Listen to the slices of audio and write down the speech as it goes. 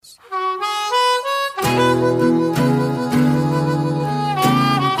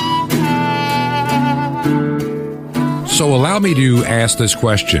So allow me to ask this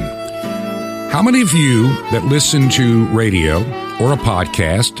question. How many of you that listen to radio or a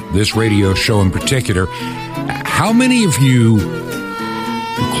podcast, this radio show in particular, how many of you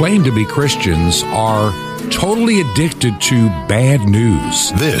who claim to be Christians are totally addicted to bad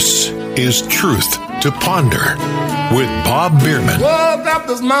news? This is Truth to Ponder with Bob Bierman. Woke up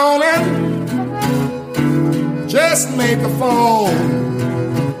this morning, just make a phone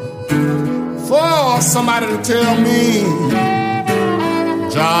for somebody to tell me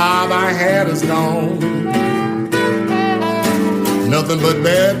job I had is gone. Nothing but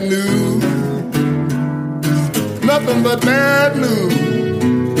bad news. Nothing but bad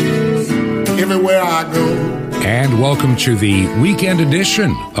news everywhere I go. And welcome to the weekend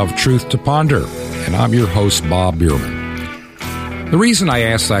edition of Truth to Ponder. And I'm your host, Bob Bierman. The reason I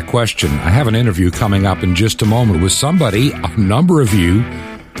asked that question, I have an interview coming up in just a moment with somebody, a number of you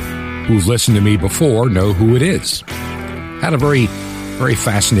who've listened to me before know who it is. Had a very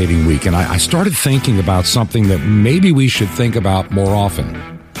fascinating week, and I started thinking about something that maybe we should think about more often.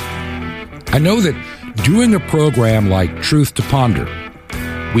 I know that doing a program like Truth to Ponder,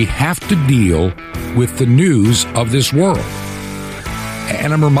 we have to deal with the news of this world.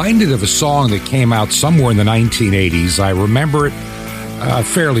 And I'm reminded of a song that came out somewhere in the 1980s. I remember it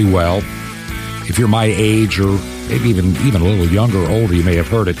fairly well. If you're my age, or maybe even a little younger or older, you may have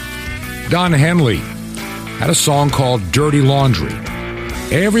heard it. Don Henley had a song called Dirty Laundry.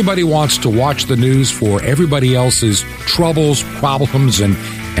 Everybody wants to watch the news for everybody else's troubles, problems, and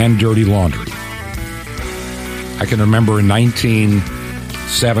dirty laundry. I can remember in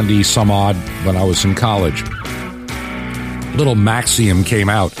 1970 some odd, when I was in college, a little maxim came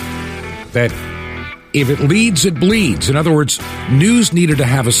out that if it leads, it bleeds. In other words, news needed to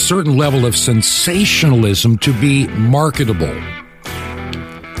have a certain level of sensationalism to be marketable.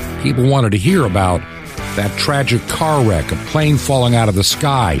 People wanted to hear about that tragic car wreck, a plane falling out of the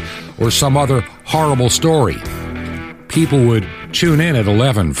sky, or some other horrible story. People would tune in at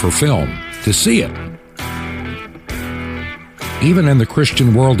 11 for film to see it. Even in the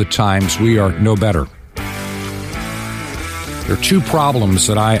Christian world at times, we are no better. There are two problems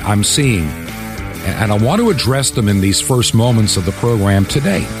that I'm seeing, and I want to address them in these first moments of the program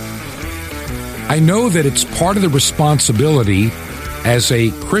today. I know that it's part of the responsibility as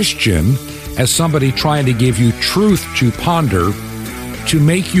a Christian, as somebody trying to give you truth to ponder, to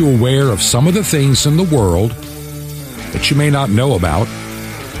make you aware of some of the things in the world that you may not know about,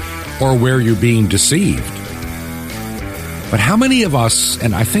 or where you're being deceived. But how many of us,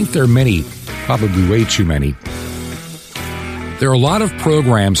 and I think there are many, probably way too many, there are a lot of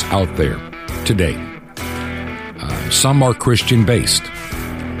programs out there today. Some are Christian-based,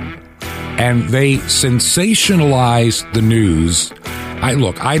 and they sensationalize the news.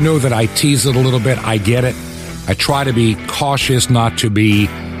 I know that I tease it a little bit. I get it. I try to be cautious not to be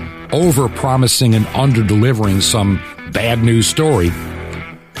over-promising and under-delivering some bad news story.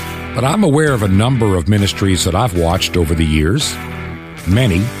 But I'm aware of a number of ministries that I've watched over the years,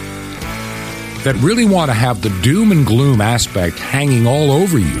 many, that really want to have the doom and gloom aspect hanging all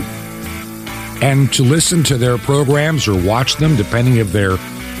over you. And to listen to their programs or watch them, depending if they're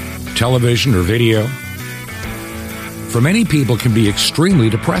television or video, for many people can be extremely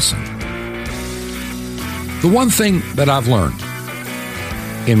depressing. The one thing that I've learned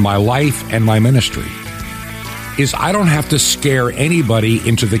in my life and my ministry is I don't have to scare anybody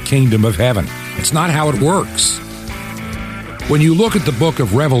into the kingdom of heaven. It's not how it works. When you look at the book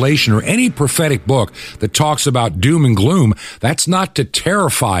of Revelation or any prophetic book that talks about doom and gloom, that's not to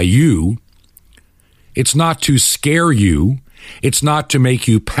terrify you. It's not to scare you. It's not to make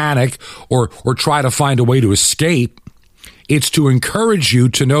you panic or try to find a way to escape. It's to encourage you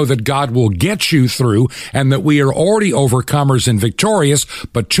to know that God will get you through and that we are already overcomers and victorious,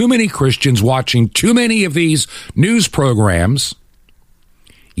 but too many Christians watching too many of these news programs.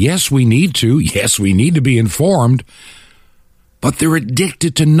 Yes, we need to. Yes, we need to be informed, but they're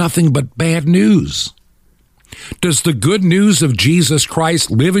addicted to nothing but bad news. Does the good news of Jesus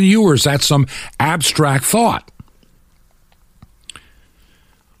Christ live in you, or is that some abstract thought?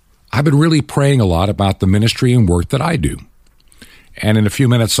 I've been really praying a lot about the ministry and work that I do. And in a few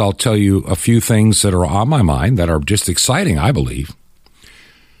minutes, I'll tell you a few things that are on my mind that are just exciting, I believe.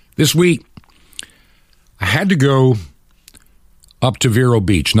 This week, I had to go up to Vero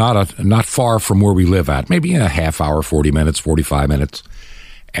Beach, not far from where we live at, maybe a half hour, 40 minutes, 45 minutes.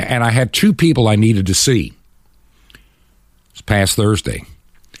 And I had two people I needed to see. It's past Thursday.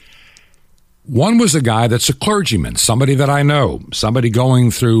 One was a guy that's a clergyman, somebody that I know, somebody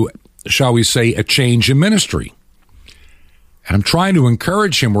going through shall we say, a change in ministry. And I'm trying to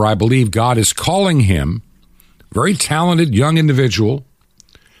encourage him where I believe God is calling him, very talented young individual,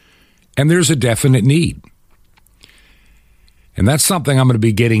 and there's a definite need. And that's something I'm going to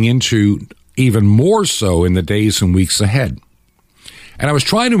be getting into even more so in the days and weeks ahead. And I was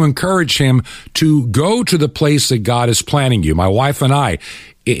trying to encourage him to go to the place that God is planning you. My wife and I,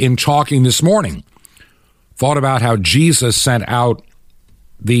 in talking this morning, thought about how Jesus sent out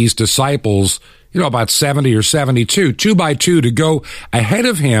these disciples, about 70 or 72, 2 by 2, to go ahead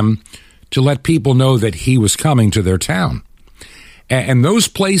of him to let people know that he was coming to their town. And those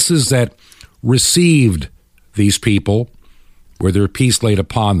places that received these people, where their peace laid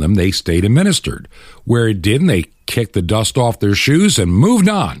upon them, they stayed and ministered. Where it didn't, they kicked the dust off their shoes and moved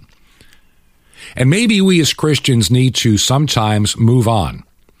on. And maybe we as Christians need to sometimes move on.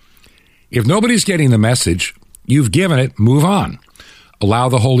 If nobody's getting the message, you've given it, move on. Allow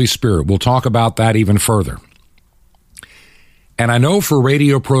the Holy Spirit. We'll talk about that even further. And I know for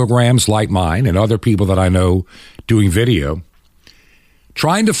radio programs like mine and other people that I know doing video,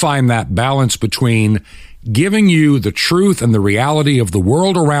 trying to find that balance between giving you the truth and the reality of the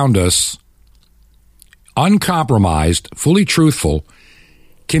world around us, uncompromised, fully truthful,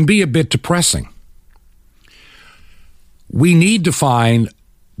 can be a bit depressing. We need to find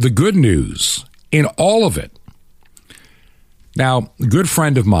the good news in all of it. Now, a good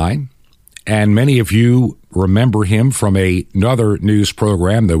friend of mine, and many of you remember him from another news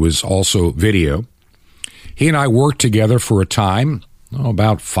program that was also video. He and I worked together for a time,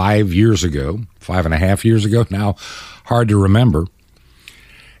 about 5 years ago, 5.5 years ago now, hard to remember.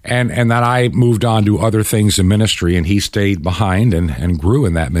 And then I moved on to other things in ministry, and he stayed behind and grew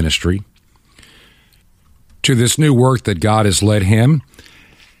in that ministry to this new work that God has led him.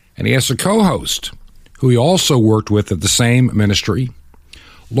 And he has a co-host who he also worked with at the same ministry,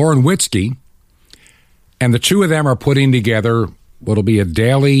 Lauren Witzke, and the two of them are putting together what'll be a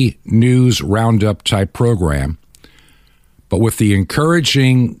daily news roundup type program, but with the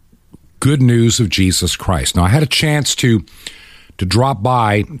encouraging good news of Jesus Christ. Now, I had a chance to drop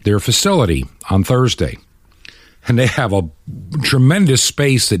by their facility on Thursday, and they have a tremendous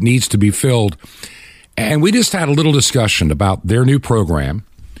space that needs to be filled. And we just had a little discussion about their new program,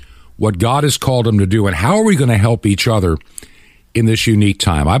 what God has called them to do, and how are we going to help each other in this unique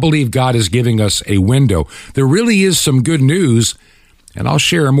time. I believe God is giving us a window. There really is some good news, and I'll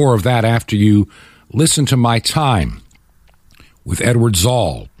share more of that after you listen to my time with Edward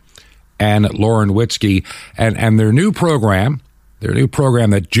Zoll and Lauren Witzke and their new program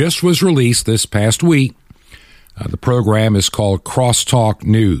that just was released this past week. The program is called Crosstalk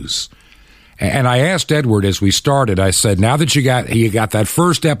News. And I asked Edward as we started, I said, now that you got that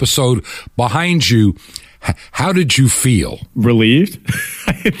first episode behind you, how did you feel? Relieved.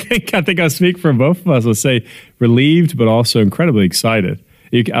 I think I'll speak for both of us. I'll say relieved, but also incredibly excited.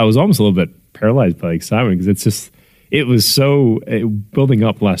 I was almost a little bit paralyzed by excitement because it was so building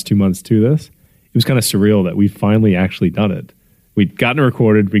up the last 2 months to this. It was kind of surreal that we finally actually done it. We'd gotten it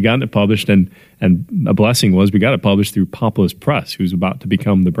recorded, we'd gotten it published, and a blessing was we got it published through Populous Press, who's about to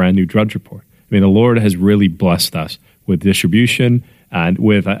become the brand new Drudge Report. I mean, the Lord has really blessed us with distribution and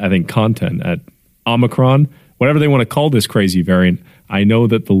with, I think, content at Omicron, whatever they want to call this crazy variant. I know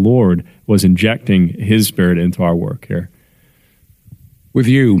that the Lord was injecting his spirit into our work here. With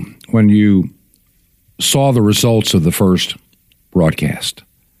you, when you saw the results of the first broadcast,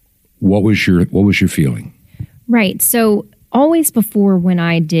 what was your feeling? Right. So always before, when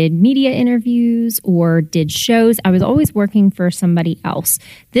I did media interviews or did shows, I was always working for somebody else.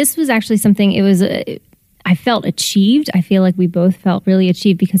 This was actually something, I felt achieved. I feel like we both felt really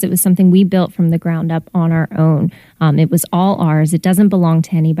achieved because it was something we built from the ground up on our own. It was all ours. It doesn't belong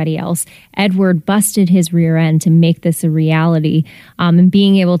to anybody else. Edward busted his rear end to make this a reality. And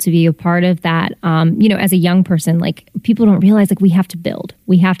being able to be a part of that, as a young person, like, people don't realize, like, we have to build.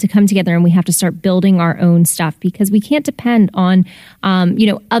 We have to come together and we have to start building our own stuff because we can't depend on,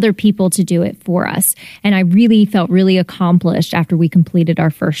 other people to do it for us. And I really felt really accomplished after we completed our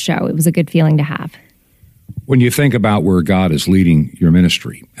first show. It was a good feeling to have. When you think about where God is leading your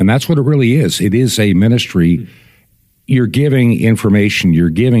ministry, and that's what it really is. It is a ministry. You're giving information, you're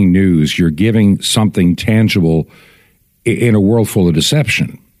giving news, you're giving something tangible in a world full of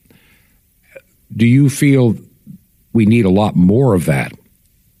deception. Do you feel we need a lot more of that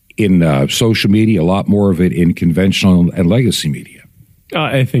in social media, a lot more of it in conventional and legacy media?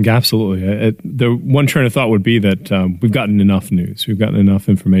 I think absolutely. The one train of thought would be that we've gotten enough news. We've gotten enough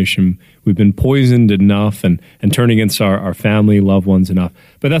information. We've been poisoned enough and turned against our family, loved ones enough.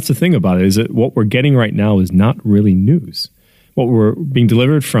 But that's the thing about it, is that what we're getting right now is not really news. what we're being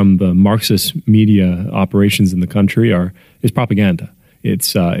delivered from the Marxist media operations in the country is propaganda.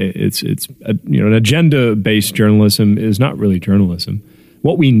 It's an agenda-based journalism is not really journalism.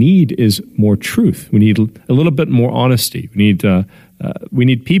 What we need is more truth. We need a little bit more honesty. We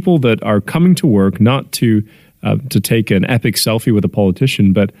need people that are coming to work not to take an epic selfie with a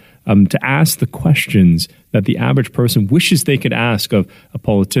politician, but to ask the questions that the average person wishes they could ask of a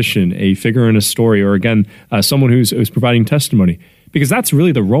politician, a figure in a story, or again, someone who's providing testimony. Because that's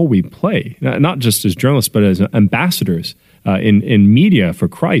really the role we play, not just as journalists, but as ambassadors in media for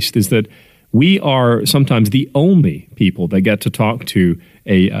Christ, is that we are sometimes the only people that get to talk to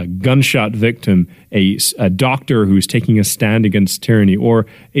a gunshot victim, a doctor who's taking a stand against tyranny, or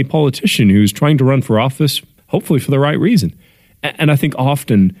a politician who's trying to run for office, hopefully for the right reason. And I think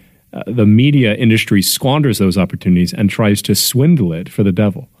often the media industry squanders those opportunities and tries to swindle it for the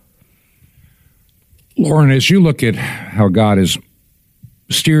devil. Lauren, as you look at how God has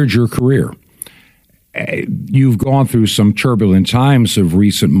steered your career, you've gone through some turbulent times of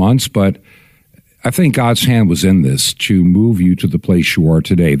recent months, but I think God's hand was in this to move you to the place you are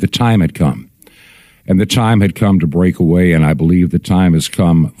today. The time had come, and the time had come to break away, and I believe the time has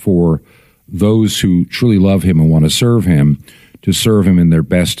come for those who truly love Him and want to serve Him to serve Him in their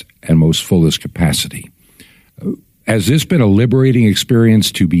best and most fullest capacity. Has this been a liberating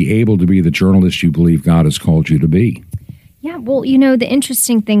experience to be able to be the journalist you believe God has called you to be? Yeah, well, the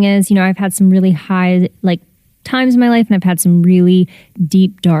interesting thing is, I've had some really high, times in my life, and I've had some really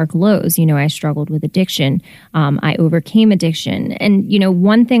deep, dark lows. I struggled with addiction. I overcame addiction. And,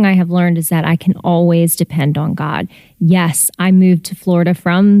 one thing I have learned is that I can always depend on God. Yes, I moved to Florida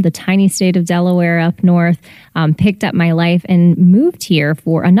from the tiny state of Delaware up north, picked up my life and moved here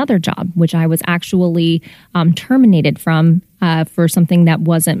for another job, which I was actually terminated from for something that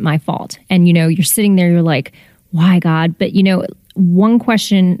wasn't my fault. And, you're sitting there, you're like, why, God? But, one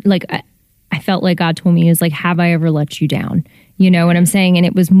question, I felt like God told me is have I ever let you down? You know what I'm saying? And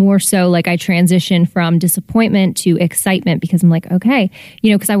it was more so I transitioned from disappointment to excitement because I'm like, okay,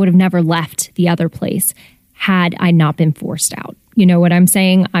 because I would have never left the other place had I not been forced out. You know what I'm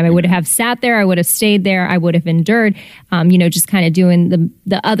saying? I would have sat there. I would have stayed there. I would have endured, just kind of doing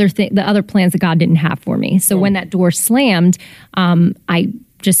the other plans that God didn't have for me. So when that door slammed, I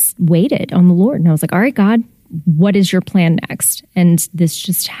just waited on the Lord. And I was like, all right, God, what is your plan next? And this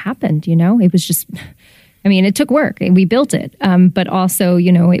just happened, it was just, it took work and we built it. But also,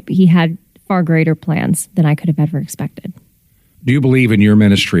 he had far greater plans than I could have ever expected. Do you believe in your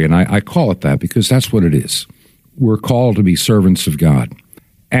ministry? And I call it that because that's what it is. We're called to be servants of God.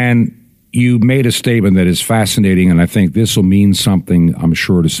 And you made a statement that is fascinating, and I think this will mean something, I'm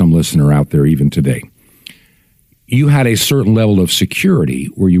sure, to some listener out there even today. You had a certain level of security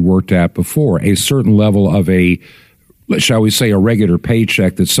where you worked at before, a certain level of shall we say, a regular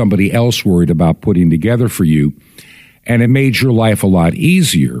paycheck that somebody else worried about putting together for you. And it made your life a lot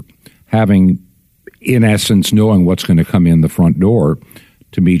easier, having, in essence, knowing what's going to come in the front door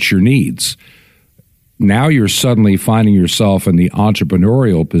to meet your needs. Now you're suddenly finding yourself in the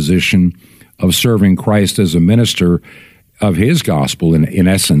entrepreneurial position of serving Christ as a minister of His gospel, in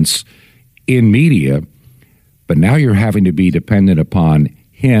essence, in media. But now you're having to be dependent upon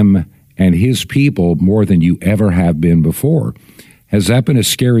Him and His people more than you ever have been before. Has that been a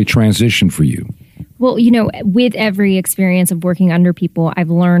scary transition for you? Well, with every experience of working under people,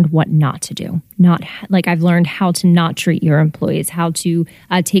 I've learned what not to do. I've learned how to not treat your employees, how to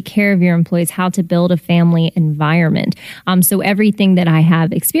take care of your employees, how to build a family environment. So everything that I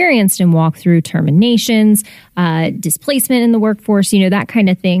have experienced and walked through, terminations, displacement in the workforce, that kind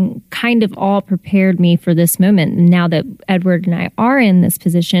of thing, kind of all prepared me for this moment. And now that Edward and I are in this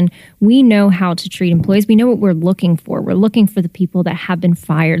position, we know how to treat employees. We know what we're looking for. We're looking for the people that have been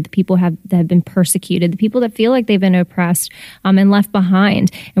fired, the people that have been persecuted, the people that feel like they've been oppressed and left behind.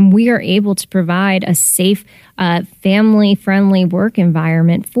 And we are able to provide a safe, family-friendly work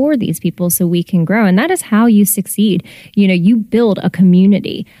environment for these people so we can grow. And that is how you succeed. You build a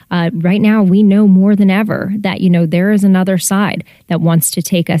community. Right now, we know more than ever that, there is another side that wants to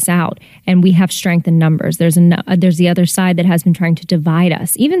take us out. And we have strength in numbers. There's the other side that has been trying to divide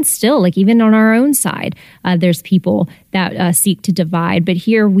us. Even still, even on our own side, there's people that seek to divide. But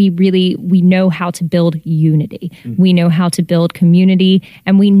here we know how to build unity. Mm-hmm. We know how to build community,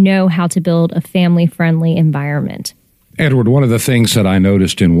 and we know how to build a family-friendly environment. Edward, one of the things that I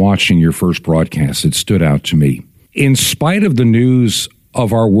noticed in watching your first broadcast that stood out to me, in spite of the news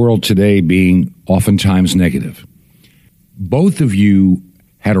of our world today being oftentimes negative, both of you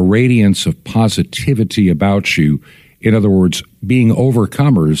had a radiance of positivity about you. In other words, being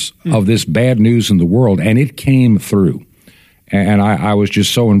overcomers of this bad news in the world, and it came through. And I was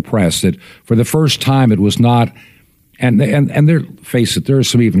just so impressed that for the first time it was not, and there, face it, there are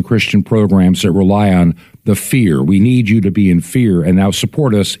some even Christian programs that rely on the fear. We need you to be in fear, and now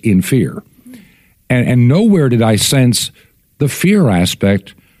support us in fear. And nowhere did I sense the fear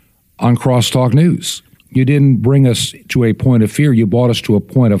aspect on Crosstalk News. You didn't bring us to a point of fear. You brought us to a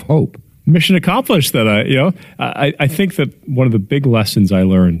point of hope. Mission accomplished. That I think that one of the big lessons I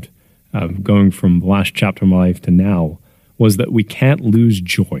learned going from the last chapter of my life to now was that we can't lose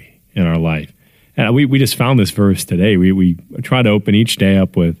joy in our life. And we just found this verse today. We try to open each day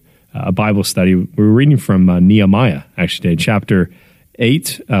up with a Bible study. We were reading from Nehemiah, actually, today, chapter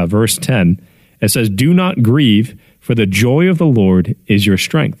 8, verse 10. It says, "Do not grieve, for the joy of the Lord is your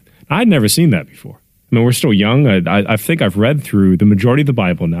strength." I'd never seen that before. I mean, we're still young. I think I've read through the majority of the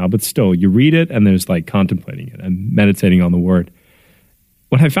Bible now, but still, you read it and there's like contemplating it and meditating on the Word.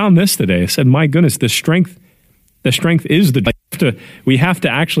 When I found this today, I said, my goodness, the strength is we have to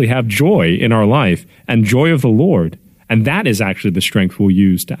actually have joy in our life and joy of the Lord. And that is actually the strength we'll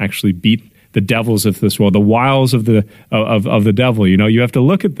use to actually beat the devils of this world, the wiles of the devil. You know, you have to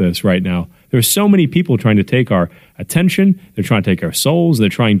look at this right now. There's so many people trying to take our attention. They're trying to take our souls. They're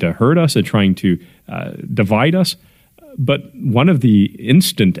trying to hurt us. They're trying to divide us. But one of the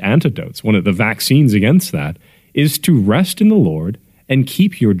instant antidotes, one of the vaccines against that, is to rest in the Lord and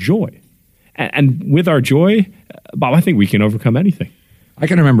keep your joy. And with our joy, Bob, I think we can overcome anything. I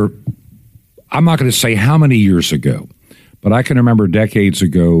can remember, I'm not going to say how many years ago, but I can remember decades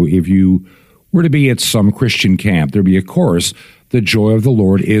ago, if you were to be at some Christian camp, there'd be a chorus, "The joy of the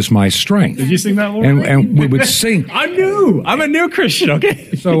Lord is my strength." Did you sing that, Lord? And we would sing. I'm a new Christian,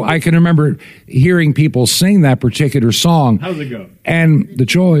 okay? So I can remember hearing people sing that particular song. How's it go? And the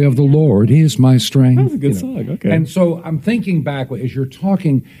joy of the Lord is my strength. That was a good song, okay. And so I'm thinking back as you're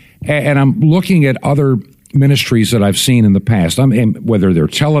talking, and I'm looking at other ministries that I've seen in the past, whether they're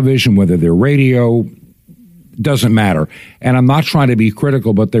television, whether they're radio, doesn't matter. And I'm not trying to be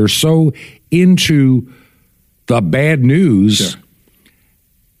critical, but they're so into the bad news, sure,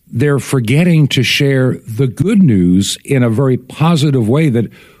 they're forgetting to share the good news in a very positive way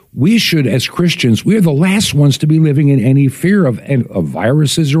that we should, as Christians, we're the last ones to be living in any fear of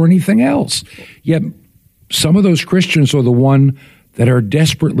viruses or anything else. Yet some of those Christians are the one that are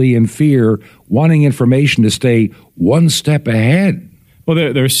desperately in fear, wanting information to stay one step ahead.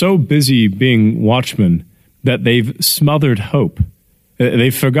 Well, they're so busy being watchmen that they've smothered hope. They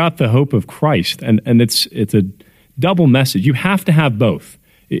forgot the hope of Christ, and it's a double message. You have to have both.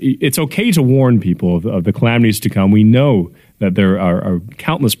 It's okay to warn people of the calamities to come. We know that there are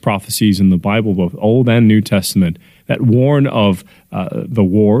countless prophecies in the Bible, both Old and New Testament, that warn of the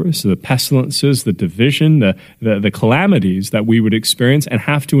wars, the pestilences, the division, the calamities that we would experience and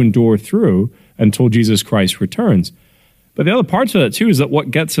have to endure through until Jesus Christ returns. But the other parts of that, too, is that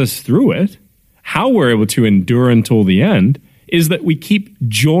what gets us through it, how we're able to endure until the end, is that we keep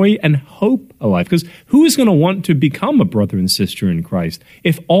joy and hope alive. Because who is going to want to become a brother and sister in Christ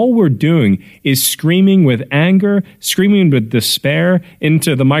if all we're doing is screaming with anger, screaming with despair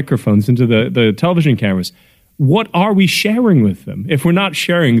into the microphones, into the television cameras? What are we sharing with them if we're not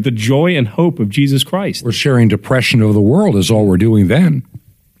sharing the joy and hope of Jesus Christ? We're sharing depression of the world is all we're doing then.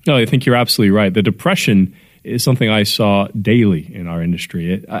 No, I think you're absolutely right. The depression is something I saw daily in our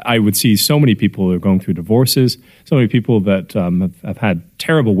industry. I would see so many people who are going through divorces, so many people that have had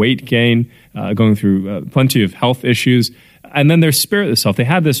terrible weight gain, going through plenty of health issues, and then their spirit itself, they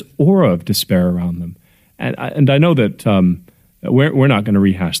have this aura of despair around them. And I know that we're not going to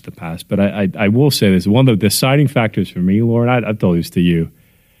rehash the past, but I will say this. One of the deciding factors for me, Lauren, I've told this to you,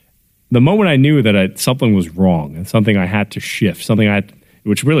 the moment I knew that something was wrong and something I had to shift,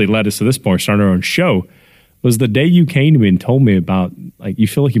 which really led us to this point, starting our own show, was the day you came to me and told me about, like, you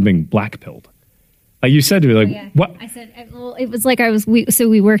feel like you're being blackpilled. Like you said to me, like, yeah. What? I said, well, it was like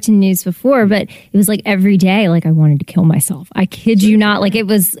we worked in news before, but it was like every day, like I wanted to kill myself. I kid you not. Like it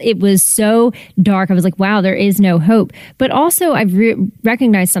was so dark. I was like, wow, there is no hope. But also I've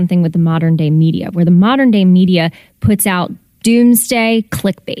recognized something with the modern day media, where the modern day media puts out doomsday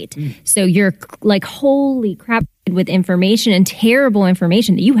clickbait. So you're like, holy crap, with information and terrible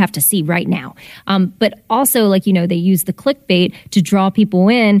information that you have to see right now. But also, like, you know, they use the clickbait to draw people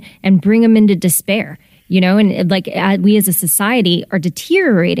in and bring them into despair. You know, and like we as a society are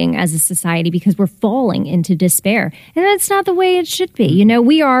deteriorating as a society because we're falling into despair. And that's not the way it should be. You know,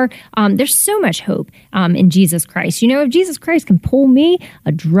 we are, there's so much hope in Jesus Christ. You know, if Jesus Christ can pull me,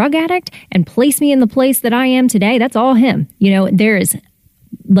 a drug addict, and place me in the place that I am today, that's all him. You know, there is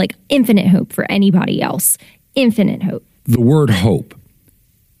like infinite hope for anybody else. Infinite hope. The word hope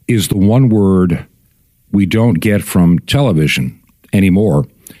is the one word we don't get from television anymore.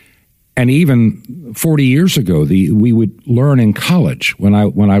 And even 40 years ago, we would learn in college, when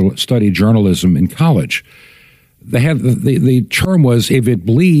I studied journalism in college, they had the term was, if it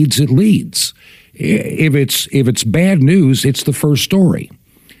bleeds, it leads. If it's bad news, it's the first story.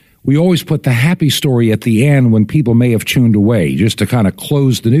 We always put the happy story at the end when people may have tuned away, just to kind of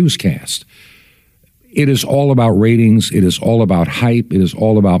close the newscast. It is all about ratings. It is all about hype. It is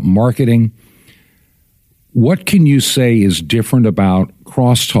all about marketing. What can you say is different about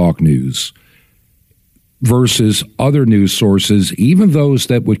Crosstalk News versus other news sources, even those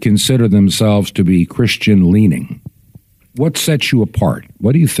that would consider themselves to be Christian-leaning? What sets you apart?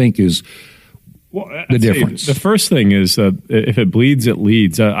 What do you think is the difference? The first thing is if it bleeds, it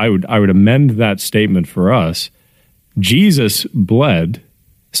leads. I would amend that statement for us. Jesus bled,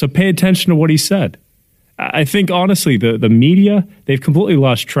 so pay attention to what he said. I think, honestly, the media, they've completely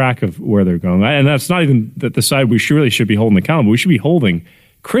lost track of where they're going. And that's not even the side we really should be holding accountable. We should be holding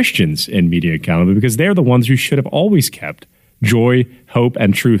Christians in media accountable, because they're the ones who should have always kept joy, hope,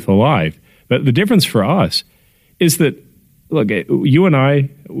 and truth alive. But the difference for us is that, look, you and I,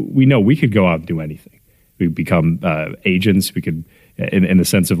 we know we could go out and do anything. We become agents. We could, in the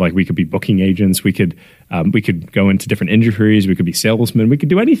sense of, like, we could be booking agents. We could go into different industries. We could be salesmen. We could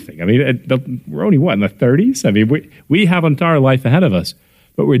do anything. I mean, we're only, in the 30s? I mean, we have an entire life ahead of us.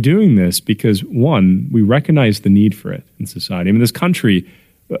 But we're doing this because, one, we recognize the need for it in society. I mean, this country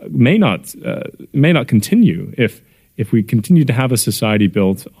may not continue if we continue to have a society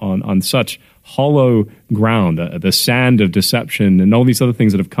built on such hollow ground, the sand of deception and all these other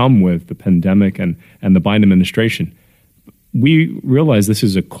things that have come with the pandemic and the Biden administration. We realize this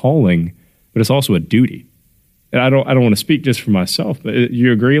is a calling, but it's also a duty. And I don't want to speak just for myself, but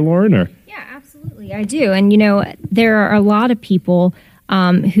you agree, Lauren? Or? Yeah, absolutely, I do. And, there are a lot of people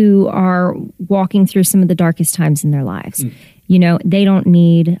who are walking through some of the darkest times in their lives. They don't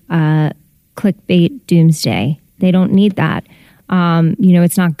need clickbait doomsday. They don't need that.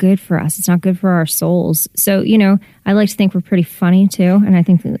 It's not good for us. It's not good for our souls. So, I like to think we're pretty funny too. And I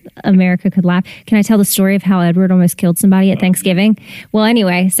think that America could laugh. Can I tell the story of how Edward almost killed somebody at Thanksgiving? Well,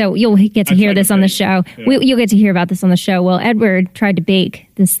 anyway, so you'll get to hear this on the show. Yeah. You'll get to hear about this on the show. Well, Edward tried to bake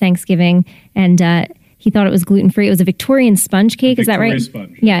this Thanksgiving, and he thought it was gluten-free. It was a Victorian sponge cake. Is that right?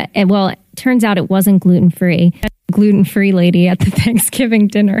 Sponge. Yeah. And, well, it turns out it wasn't gluten-free. Gluten-free lady at the Thanksgiving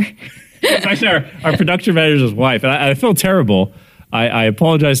dinner. It's actually our production manager's wife. And I feel terrible. I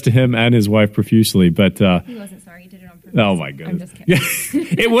apologize to him and his wife profusely, but he wasn't sorry. He did it on purpose. Oh my goodness! I'm just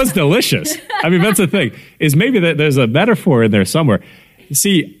kidding. It was delicious. I mean, that's the thing. Is maybe there's a metaphor in there somewhere.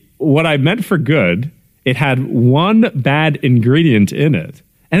 See, what I meant for good, it had one bad ingredient in it,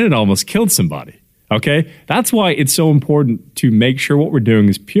 and it almost killed somebody. Okay, that's why it's so important to make sure what we're doing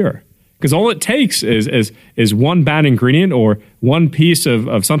is pure. Because all it takes is one bad ingredient or one piece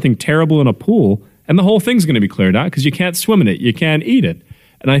of something terrible in a pool, and the whole thing's going to be cleared out because you can't swim in it, you can't eat it.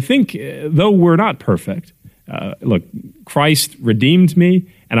 And I think, though we're not perfect, look, Christ redeemed me,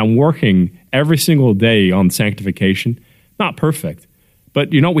 and I'm working every single day on sanctification. Not perfect,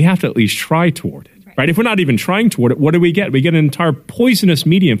 but we have to at least try toward it. Right? If we're not even trying toward it, what do we get? We get an entire poisonous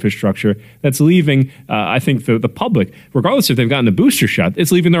media infrastructure that's leaving, I think, the public, regardless if they've gotten a booster shot,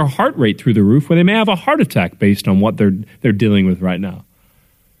 it's leaving their heart rate through the roof where they may have a heart attack based on what they're dealing with right now.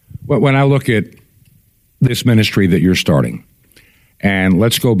 When I look at this ministry that you're starting, and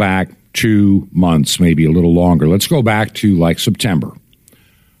let's go back 2 months, maybe a little longer. Let's go back to like September,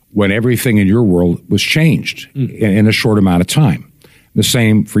 when everything in your world was changed in a short amount of time. The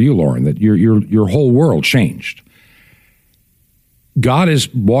same for you, Lauren, that your whole world changed. God has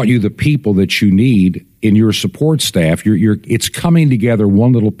brought you the people that you need in your support staff. It's coming together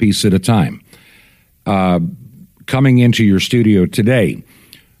one little piece at a time. Coming into your studio today,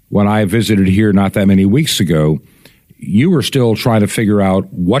 when I visited here not that many weeks ago, you were still trying to figure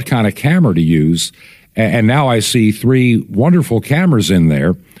out what kind of camera to use, and now I see 3 wonderful cameras in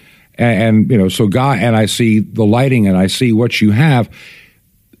there. And so God, and I see the lighting, and I see what you have.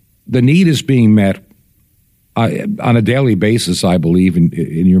 The need is being met on a daily basis, I believe,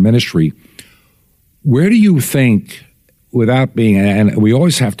 in your ministry. Where do you think, without being, and we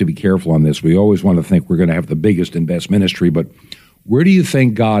always have to be careful on this, we always want to think we're going to have the biggest and best ministry, but where do you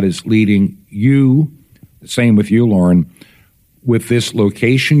think God is leading you, same with you, Lauren, with this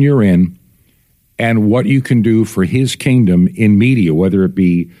location you're in, and what you can do for his kingdom in media, whether it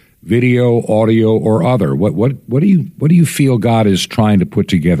be video, audio, or other? What do you feel God is trying to put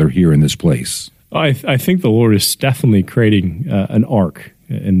together here in this place? I think the Lord is definitely creating an ark,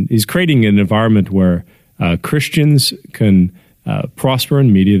 and He's creating an environment where Christians can prosper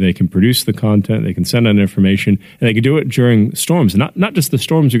in media. They can produce the content. They can send out information, and they can do it during storms. Not just the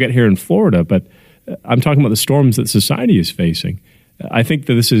storms we get here in Florida, but I'm talking about the storms that society is facing. I think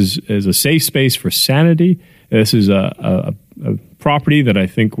that this is a safe space for sanity. This is a property that I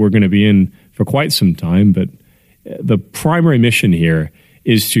think we're going to be in for quite some time. But the primary mission here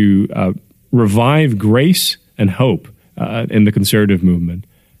is to revive grace and hope in the conservative movement.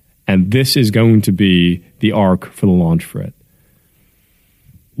 And this is going to be the arc for the launch for it.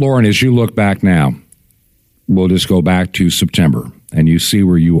 Loren, as you look back now, we'll just go back to September, and you see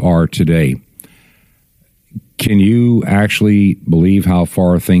where you are today. Can you actually believe how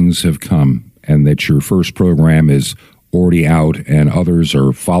far things have come, and that your first program is already out and others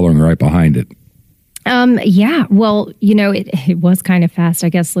are following right behind it? Yeah, well, it was kind of fast, I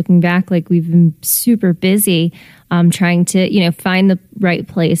guess, looking back. Like, we've been super busy trying to, find the right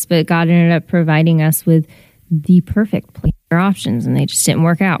place, but God ended up providing us with the perfect place for options, and they just didn't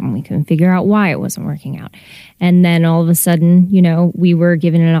work out, and we couldn't figure out why it wasn't working out. And then all of a sudden, we were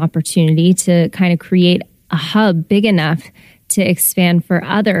given an opportunity to kind of create a hub big enough to expand for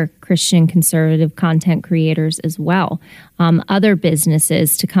other Christian conservative content creators as well, other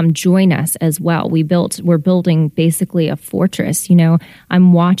businesses to come join us as well. We're building basically a fortress.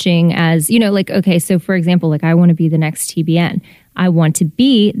 I'm watching as, so for example, I want to be the next TBN. I want to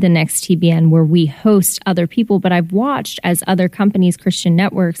be the next TBN where we host other people, but I've watched as other companies, Christian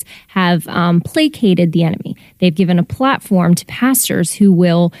networks, have placated the enemy. They've given a platform to pastors who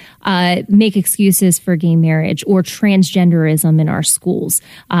will make excuses for gay marriage or transgenderism in our schools.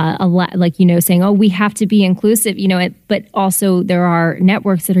 Saying, oh, we have to be inclusive, but also there are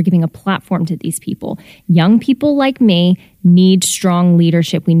networks that are giving a platform to these people. Young people like me need strong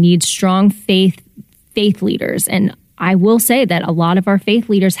leadership. We need strong faith leaders. And I will say that a lot of our faith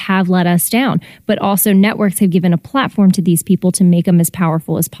leaders have let us down, but also networks have given a platform to these people to make them as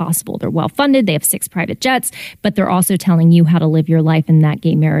powerful as possible. They're well funded. They have 6 private jets, but they're also telling you how to live your life and that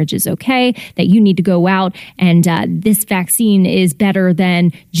gay marriage is okay, that you need to go out and this vaccine is better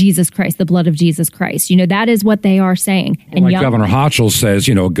than Jesus Christ, the blood of Jesus Christ. That is what they are saying. And Governor Hochul says,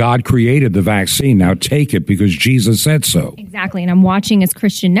 God created the vaccine. Now take it because Jesus said so. Exactly. And I'm watching as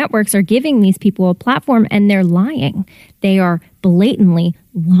Christian networks are giving these people a platform and they're lying. They are blatantly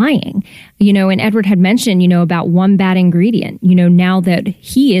lying. And Edward had mentioned, about one bad ingredient. Now that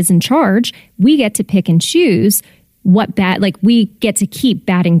he is in charge, we get to pick and choose what bad, we get to keep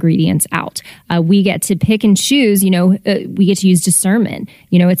bad ingredients out. We get to pick and choose, we get to use discernment.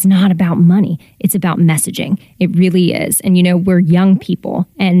 It's not about money. It's about messaging. It really is. And, we're young people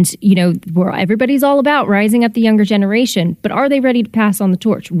and, everybody's all about rising up the younger generation, but are they ready to pass on the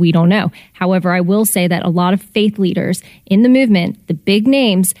torch? We don't know. However, I will say that a lot of faith leaders in the movement, the big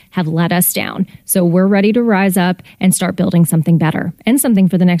names, have let us down. So we're ready to rise up and start building something better and something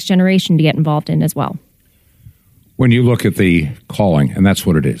for the next generation to get involved in as well. When you look at the calling, and that's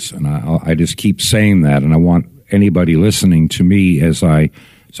what it is, and I just keep saying that, and I want anybody listening to me as I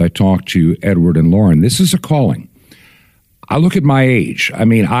talk to Edward and Loren, this is a calling. I look at my age. I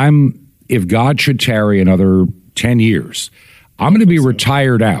mean, if God should tarry another 10 years, I'm going to be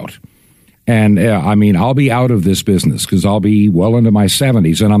retired out. And I'll be out of this business because I'll be well into my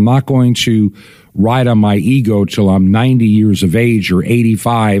 70s, and I'm not going to ride on my ego till I'm 90 years of age or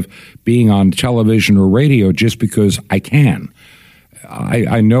 85 being on television or radio just because I can.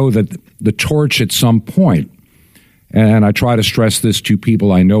 I know that the torch at some point, and I try to stress this to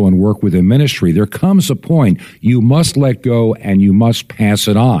people I know and work with in ministry, there comes a point you must let go and you must pass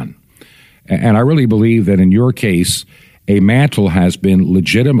it on. And I really believe that in your case, a mantle has been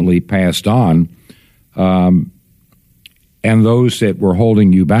legitimately passed on, and those that were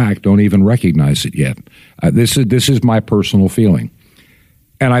holding you back don't even recognize it yet. This is my personal feeling,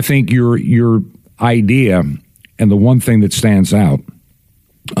 and I think your idea and the one thing that stands out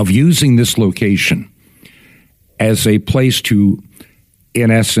of using this location as a place to,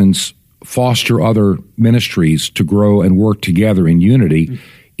 in essence, foster other ministries to grow and work together in unity,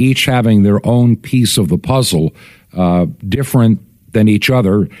 each having their own piece of the puzzle, different than each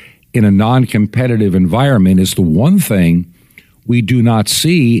other in a non-competitive environment, is the one thing we do not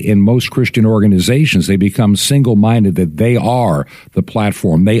see in most Christian organizations. They become single-minded that they are the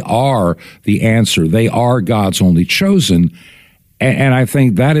platform, they are the answer, they are God's only chosen, and I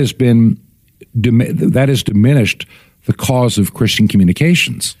think that has diminished the cause of Christian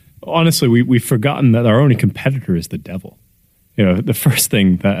communications. Honestly, we've forgotten that our only competitor is the devil. The first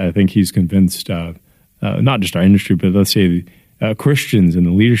thing that I think he's convinced not just our industry, but let's say Christians and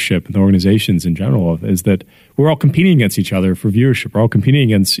the leadership and the organizations in general, is that we're all competing against each other for viewership. We're all competing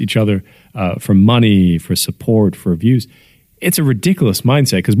against each other for money, for support, for views. it's a ridiculous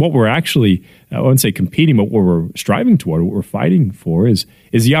mindset, because what we're actually, I wouldn't say competing, but what we're striving toward, what we're fighting for is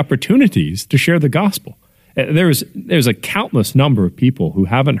the opportunities to share the gospel. There's a countless number of people who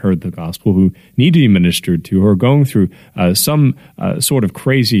haven't heard the gospel, who need to be ministered to, who are going through some sort of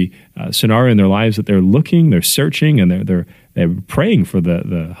crazy scenario in their lives that they're looking, they're searching, and they're praying for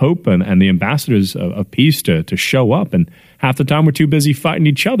the hope and the ambassadors of peace to show up. And half the time we're too busy fighting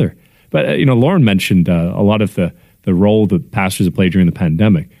each other. But Lauren mentioned a lot of the role that pastors have played during the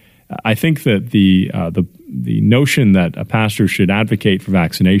pandemic. I think that the notion that a pastor should advocate for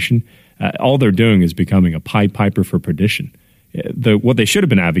vaccination, all they're doing is becoming a Pied Piper for perdition. What they should have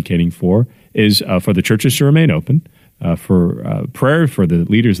been advocating for is for the churches to remain open, for prayer for the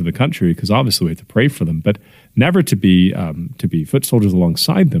leaders of the country, because obviously we have to pray for them, but never to be foot soldiers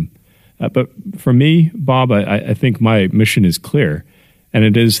alongside them. But for me, Bob, I think my mission is clear, and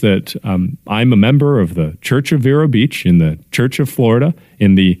it is that I'm a member of the Church of Vero Beach, in the Church of Florida,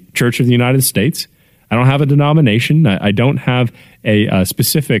 in the Church of the United States. I don't have a denomination. I don't have a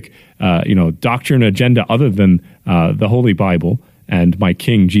specific, doctrine agenda other than the Holy Bible and my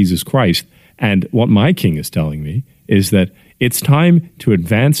King, Jesus Christ. And what my King is telling me is that it's time to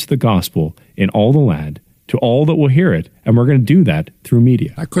advance the gospel in all the land to all that will hear it, and we're going to do that through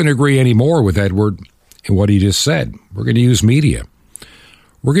media. I couldn't agree any more with Edward in what he just said. We're going to use media.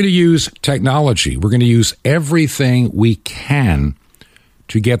 We're going to use technology. We're going to use everything we can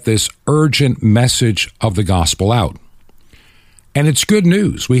to get this urgent message of the gospel out. And it's good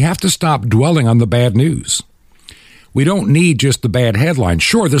news. We have to stop dwelling on the bad news. We don't need just the bad headlines.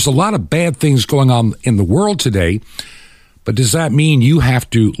 Sure, there's a lot of bad things going on in the world today, but does that mean you have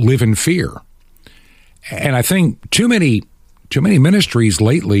to live in fear? And I think too many ministries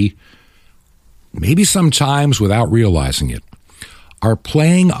lately, maybe sometimes without realizing it, are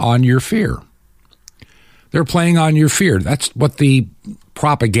playing on your fear. They're playing on your fear. That's what the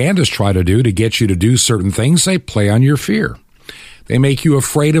propagandists try to do to get you to do certain things. They play on your fear. They make you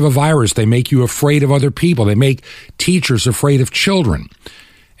afraid of a virus. They make you afraid of other people. They make teachers afraid of children.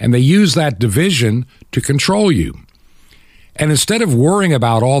 And they use that division to control you. And instead of worrying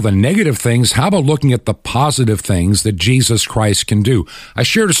about all the negative things, how about looking at the positive things that Jesus Christ can do? I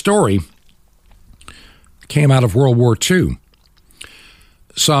shared a story that came out of World War II.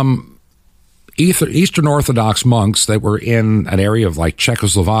 Some Eastern Orthodox monks that were in an area of like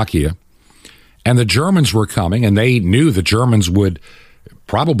Czechoslovakia, and the Germans were coming, and they knew the Germans would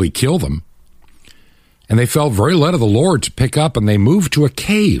probably kill them. And they felt very led of the Lord to pick up, and they moved to a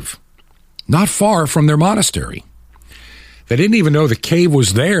cave not far from their monastery. They didn't even know the cave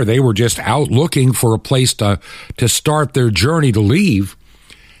was there. They were just out looking for a place to start their journey to leave.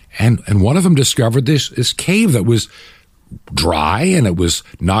 And one of them discovered this cave that was dry, and it was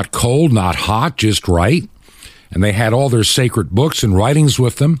not cold, not hot, just right. And they had all their sacred books and writings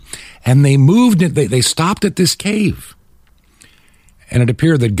with them. And they moved it. They stopped at this cave. And it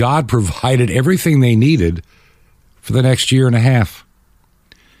appeared that God provided everything they needed for the next year and a half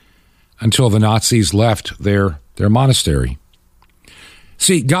until the Nazis left their monastery.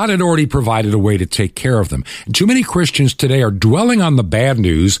 See, God had already provided a way to take care of them. And too many Christians today are dwelling on the bad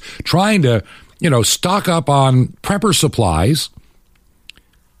news, trying to, stock up on prepper supplies.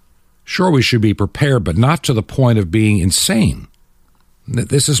 Sure, we should be prepared, but not to the point of being insane.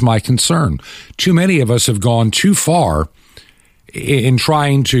 This is my concern. Too many of us have gone too far in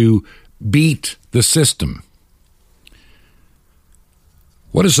trying to beat the system.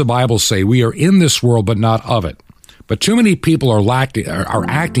 What does the Bible say? We are in this world, but not of it. But too many people are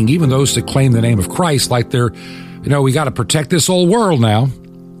acting, even those that claim the name of Christ, like they're, we got to protect this old world now.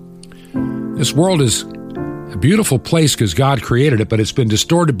 This world is a beautiful place because God created it, but it's been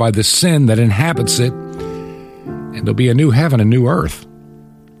distorted by the sin that inhabits it. And there'll be a new heaven, a new earth.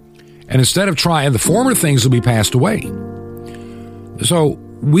 And instead of trying, the former things will be passed away. So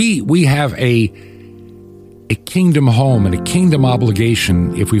we have a kingdom home and a kingdom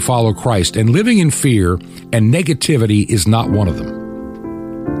obligation if we follow Christ. And living in fear and negativity is not one of them.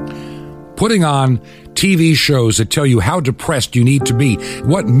 Putting on TV shows that tell you how depressed you need to be,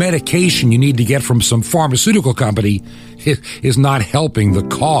 what medication you need to get from some pharmaceutical company is not helping the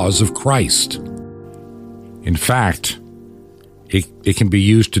cause of Christ. In fact, it can be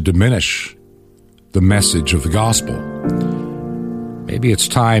used to diminish the message of the gospel. Maybe it's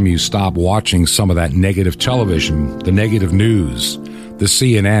time you stop watching some of that negative television, the negative news, the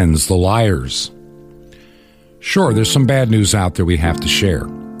CNNs, the liars. Sure, there's some bad news out there we have to share.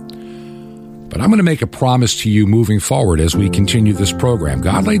 But I'm going to make a promise to you moving forward as we continue this program.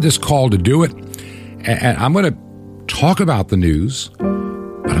 God laid this call to do it, and I'm going to talk about the news,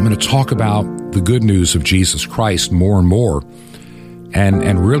 but But I'm going to talk about the good news of Jesus Christ more and more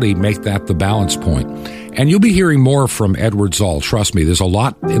and really make that the balance point. And you'll be hearing more from Edward Zoll. Trust me, there's a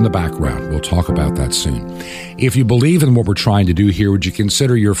lot in the background. We'll talk about that soon. If you believe in what we're trying to do here, would you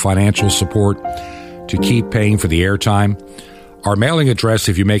consider your financial support to keep paying for the airtime? Our mailing address,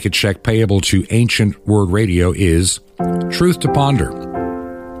 if you make a check payable to Ancient Word Radio, is Truth to Ponder,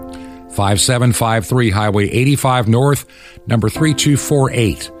 5753 Highway 85 North, number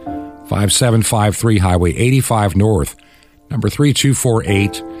 3248. 5753 Highway 85 North, number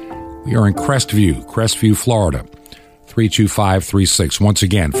 3248. We are in Crestview, Florida, 32536. Once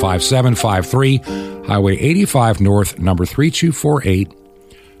again, 5753 Highway 85 North, number 3248,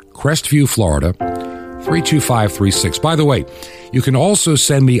 Crestview, Florida, 32536. By the way, you can also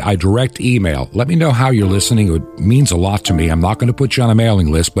send me a direct email. Let me know how you're listening. It means a lot to me. I'm not going to put you on a mailing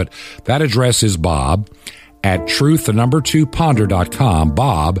list, but that address is bob@truth2ponder.com.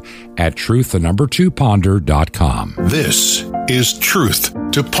 bob@truth2ponder.com. This is Truth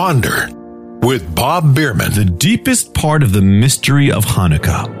to Ponder with Bob Bierman. The deepest part of the mystery of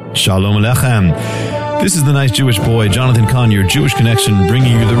Hanukkah. Shalom Alechem. This is the nice Jewish boy, Jonathan Kahn, your Jewish connection,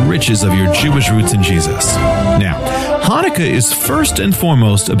 bringing you the riches of your Jewish roots in Jesus. Now, Hanukkah is first and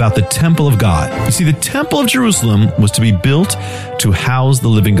foremost about the temple of God. You see, the temple of Jerusalem was to be built to house the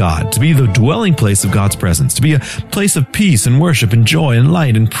living God, to be the dwelling place of God's presence, to be a place of peace and worship and joy and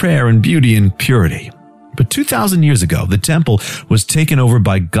light and prayer and beauty and purity. But 2,000 years ago, the temple was taken over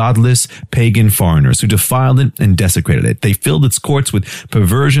by godless pagan foreigners who defiled it and desecrated it. They filled its courts with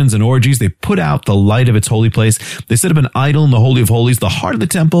perversions and orgies. They put out the light of its holy place. They set up an idol in the Holy of Holies, the heart of the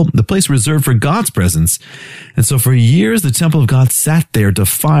temple, the place reserved for God's presence. And so for years, the temple of God sat there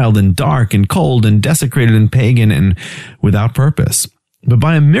defiled and dark and cold and desecrated and pagan and without purpose. But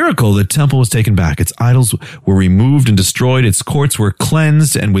by a miracle, the temple was taken back. Its idols were removed and destroyed. Its courts were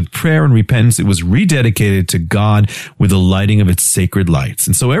cleansed, and with prayer and repentance, it was rededicated to God with the lighting of its sacred lights.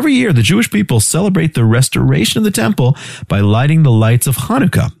 And so every year, the Jewish people celebrate the restoration of the temple by lighting the lights of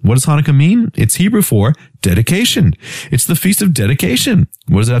Hanukkah. What does Hanukkah mean? It's Hebrew for dedication. It's the feast of dedication.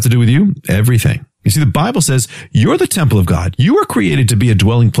 What does it have to do with you? Everything. You see, the Bible says you're the temple of God. You were created to be a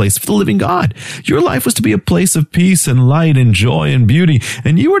dwelling place for the living God. Your life was to be a place of peace and light and joy and beauty,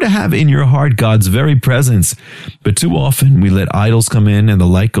 and you were to have in your heart God's very presence. But too often we let idols come in and the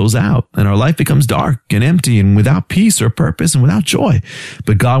light goes out, and our life becomes dark and empty and without peace or purpose and without joy.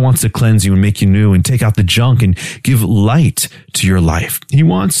 But God wants to cleanse you and make you new and take out the junk and give light to your life. He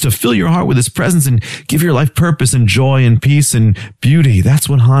wants to fill your heart with His presence and give your life purpose and joy and peace and beauty. That's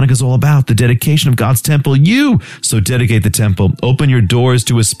what Hanukkah is all about, the dedication of God's temple. So dedicate the temple. Open your doors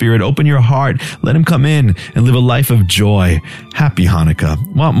to His Spirit. Open your heart. Let Him come in and live a life of joy. Happy Hanukkah.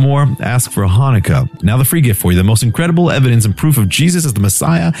 Want more? Ask for Hanukkah. Now the free gift for you. The most incredible evidence and proof of Jesus as the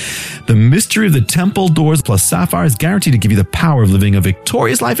Messiah. The mystery of the temple doors plus sapphire is guaranteed to give you the power of living a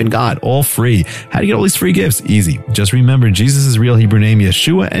victorious life in God. All free. How do you get all these free gifts? Easy. Just remember Jesus' real Hebrew name,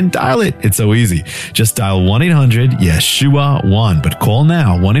 Yeshua, and dial it. It's so easy. Just dial 1-800-YESHUA-1. But call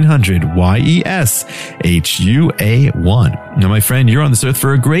now. 1-800-YESHUA-1. Now, my friend, you're on this earth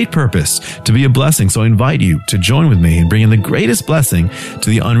for a great purpose, to be a blessing. So I invite you to join with me in bringing the greatest blessing to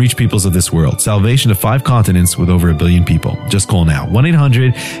the unreached peoples of this world. Salvation to 5 continents with over 1 billion people. Just call now.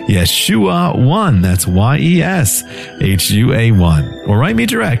 1-800-YESHUA-1. That's YESHUA-1. Or write me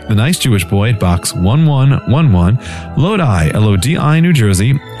direct, The Nice Jewish Boy, at Box 1111, Lodi, Lodi, New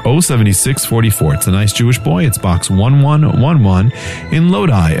Jersey, 07644. It's The Nice Jewish Boy. It's Box 1111 in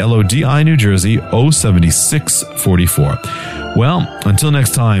Lodi, Lodi, New Jersey, 07644. Well, until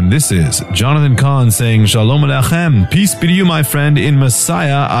next time, this is Jonathan Kahn saying Shalom Alechem. Peace be to you, my friend, in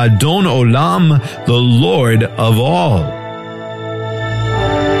Messiah, Adon Olam, the Lord of all.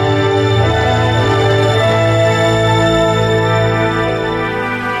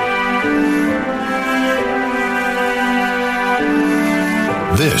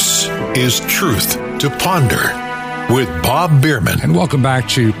 This is Truth to Ponder with Bob Bierman. And welcome back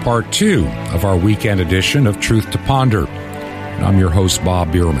to part 2 of our weekend edition of Truth to Ponder. And I'm your host,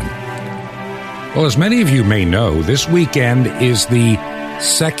 Bob Bierman. Well, as many of you may know, this weekend is the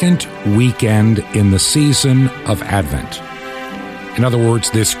second weekend in the season of Advent. In other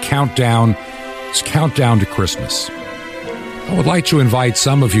words, this countdown to Christmas. I would like to invite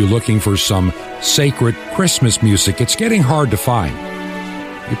some of you looking for some sacred Christmas music. It's getting hard to find.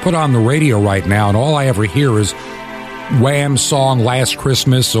 You put on the radio right now, and all I ever hear is Wham's song Last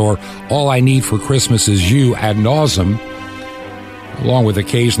Christmas or All I Need for Christmas Is You ad nauseum, along with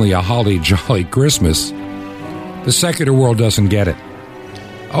occasionally a holly jolly Christmas. The secular world doesn't get it.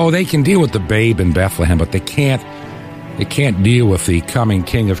 Oh, they can deal with the babe in Bethlehem, but they can't It can't deal with the coming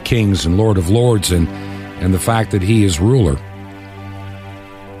King of Kings and Lord of Lords and the fact that he is ruler.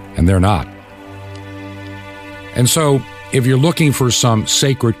 And they're not. And so, if you're looking for some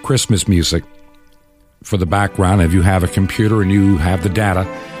sacred Christmas music for the background, if you have a computer and you have the data,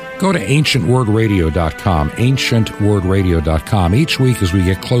 go to ancientwordradio.com, ancientwordradio.com. Each week as we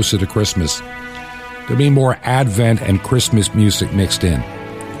get closer to Christmas, there'll be more Advent and Christmas music mixed in.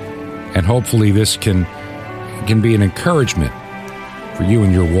 And hopefully this can be an encouragement for you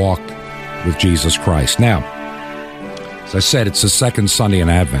in your walk with Jesus Christ. Now, as I said, it's the second Sunday in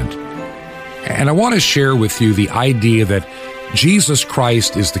Advent. And I want to share with you the idea that Jesus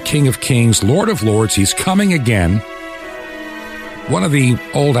Christ is the King of Kings, Lord of Lords. He's coming again. One of the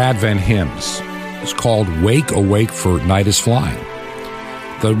old Advent hymns is called Wake, Awake, for Night is Flying.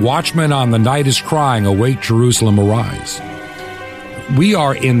 The watchman on the night is crying, Awake, Jerusalem, arise. We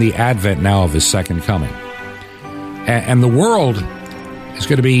are in the Advent now of his second coming. And the world is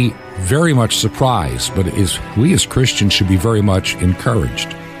going to be very much surprised, but we as Christians should be very much encouraged.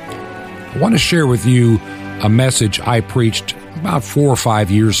 I want to share with you a message I preached about 4 or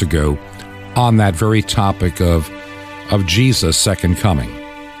 5 years ago on that very topic of Jesus' second coming.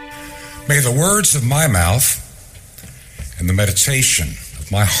 May the words of my mouth and the meditation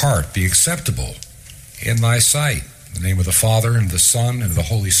of my heart be acceptable in thy sight. In the name of the Father, and the Son, and the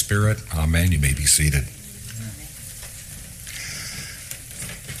Holy Spirit. Amen. You may be seated.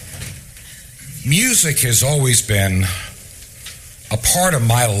 Music has always been a part of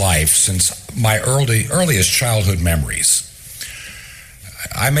my life since my earliest childhood memories.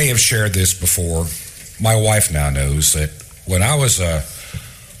 I may have shared this before. My wife now knows that when I was a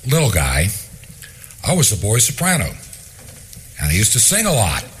little guy, I was a boy soprano. And I used to sing a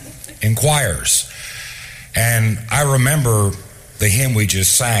lot in choirs. And I remember the hymn we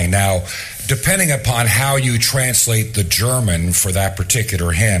just sang. Now, depending upon how you translate the German for that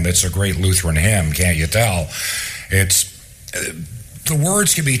particular hymn, it's a great Lutheran hymn, can't you tell? The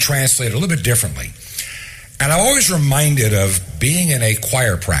words can be translated a little bit differently. And I'm always reminded of being in a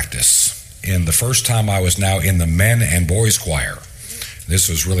choir practice in the first time I was now in the men and boys choir. This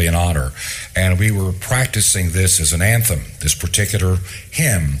was really an honor. And we were practicing this as an anthem, this particular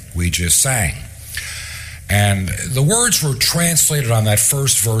hymn we just sang. And the words were translated on that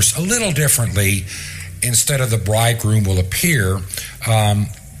first verse a little differently. Instead of the bridegroom will appear,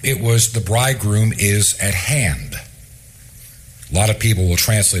 it was the bridegroom is at hand. A lot of people will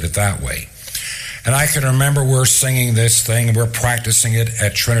translate it that way. And I can remember we're singing this thing, and we're practicing it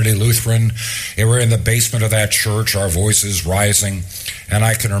at Trinity Lutheran, and we're in the basement of that church, our voices rising, and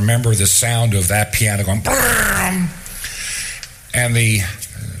I can remember the sound of that piano going, brrrr, and the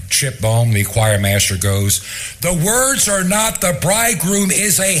Chip Bohm, the choir master, goes, the words are not the bridegroom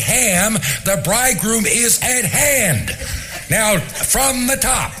is a ham, the bridegroom is at hand. Now, from the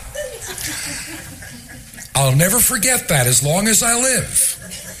top. I'll never forget that as long as I live.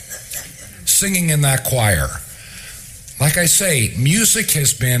 Singing in that choir. Like I say, music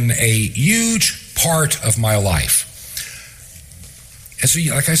has been a huge part of my life. As a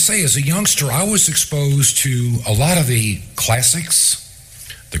youngster, I was exposed to a lot of the classics,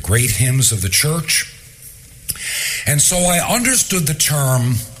 the great hymns of the church. And so I understood the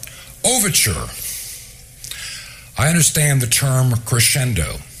term overture. I understand the term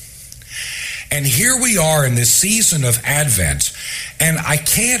crescendo. And here we are in this season of Advent, and I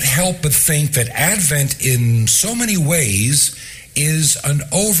can't help but think that Advent in so many ways is an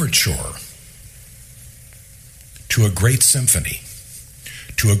overture to a great symphony,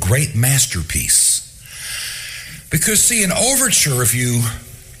 to a great masterpiece. Because, see, an overture, if you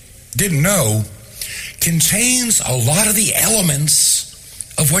didn't know, contains a lot of the elements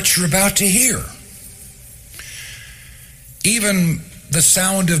of what you're about to hear. Even The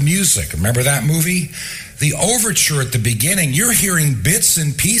Sound of Music, remember that movie? The overture at the beginning, you're hearing bits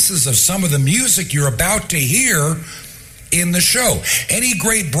and pieces of some of the music you're about to hear in the show. Any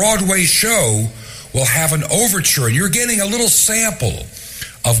great Broadway show will have an overture, and you're getting a little sample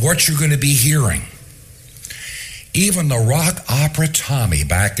of what you're going to be hearing. Even the rock opera Tommy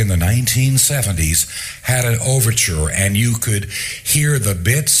back in the 1970s had an overture, and you could hear the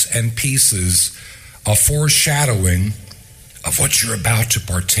bits and pieces of foreshadowing of what you're about to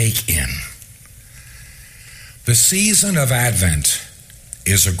partake in. The season of Advent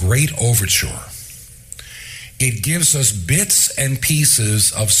is a great overture. It gives us bits and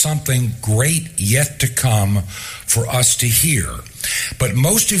pieces of something great yet to come for us to hear. But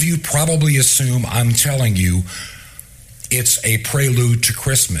most of you probably assume I'm telling you it's a prelude to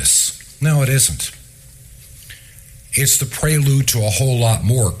Christmas. No, it isn't. It's the prelude to a whole lot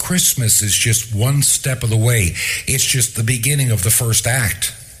more. Christmas is just one step of the way. It's just the beginning of the first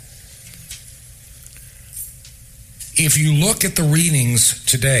act. If you look at the readings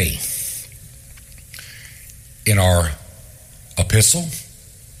today in our epistle,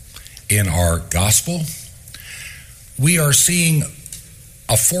 in our gospel, we are seeing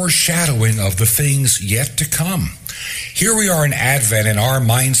a foreshadowing of the things yet to come. Here we are in Advent, and our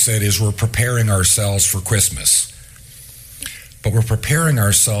mindset is we're preparing ourselves for Christmas. But we're preparing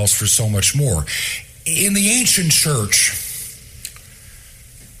ourselves for so much more. In the ancient church,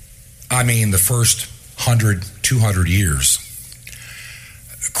 I mean the first 100, 200 years,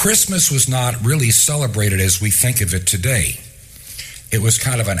 Christmas was not really celebrated as we think of it today. It was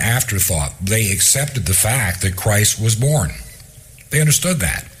kind of an afterthought. They accepted the fact that Christ was born. They understood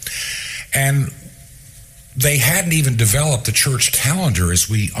that. And they hadn't even developed the church calendar as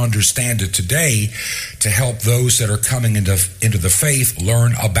we understand it today to help those that are coming into the faith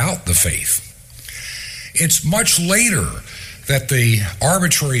learn about the faith. It's much later that the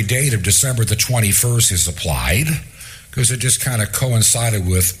arbitrary date of December the 21st is applied, because it just kind of coincided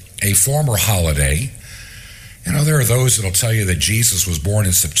with a former holiday. You know, there are those that will tell you that Jesus was born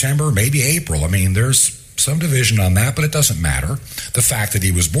in September, maybe April. I mean, there's some division on that, but it doesn't matter. The fact that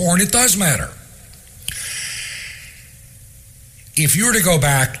he was born, it does matter. If you were to go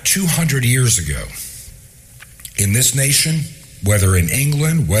back 200 years ago in this nation, whether in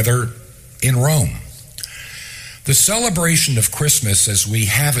England, whether in Rome, the celebration of Christmas as we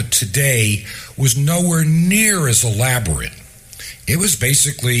have it today was nowhere near as elaborate. It was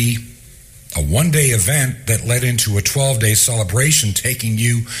basically a one-day event that led into a 12-day celebration, taking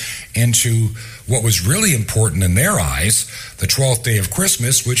you into what was really important in their eyes, the 12th day of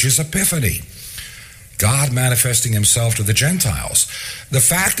Christmas, which is Epiphany. God manifesting himself to the Gentiles. The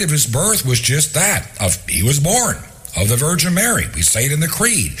fact of his birth was just that, he was born of the Virgin Mary. We say it in the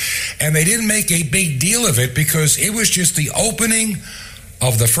Creed. And they didn't make a big deal of it because it was just the opening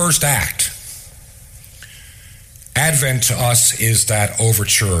of the first act. Advent to us is that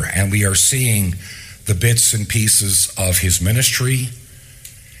overture, and we are seeing the bits and pieces of his ministry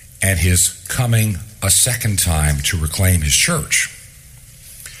and his coming a second time to reclaim his church.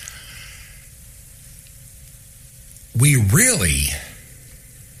 We really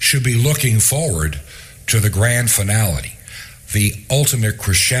should be looking forward to the grand finale, the ultimate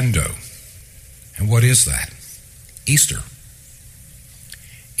crescendo. And what is that? Easter.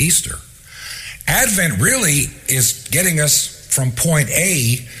 Easter. Advent really is getting us from point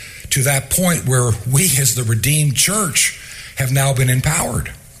A to that point where we as the redeemed church have now been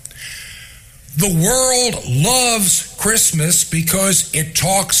empowered. The world loves Christmas because it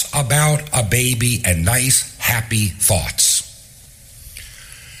talks about a baby and nice, happy thoughts.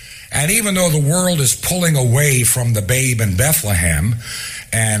 And even though the world is pulling away from the babe in Bethlehem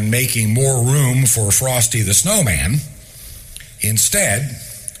and making more room for Frosty the Snowman instead,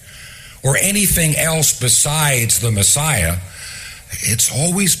 or anything else besides the Messiah, it's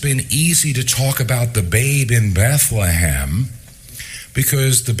always been easy to talk about the babe in Bethlehem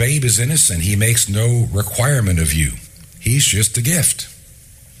because the babe is innocent. He makes no requirement of you. He's just a gift.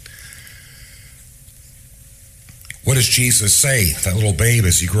 What does Jesus say, that little babe,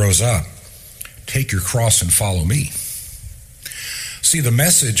 as he grows up? Take your cross and follow me. See, the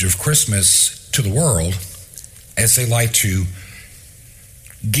message of Christmas to the world, as they like to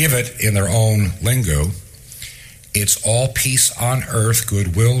give it in their own lingo, it's all peace on earth,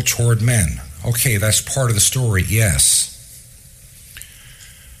 goodwill toward men. Okay, that's part of the story, yes.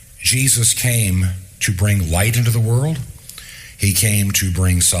 Jesus came to bring light into the world. He came to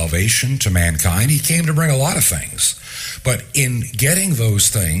bring salvation to mankind. He came to bring a lot of things. But in getting those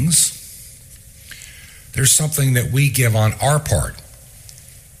things, there's something that we give on our part.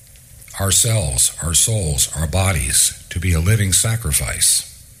 Ourselves, our souls, our bodies, to be a living sacrifice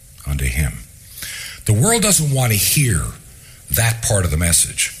unto him. The world doesn't want to hear that part of the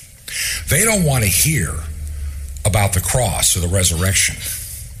message. They don't want to hear about the cross or the resurrection.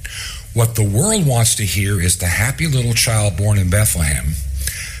 What the world wants to hear is the happy little child born in Bethlehem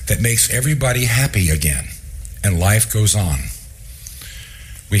that makes everybody happy again, and life goes on.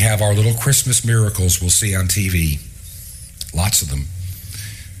 We have our little Christmas miracles we'll see on TV, lots of them.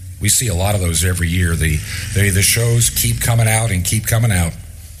 We see a lot of those every year. The shows keep coming out and keep coming out.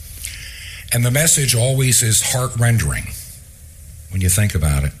 And the message always is heart-rendering when you think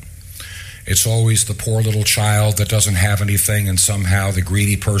about it. It's always the poor little child that doesn't have anything, and somehow the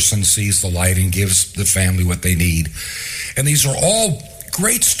greedy person sees the light and gives the family what they need. And these are all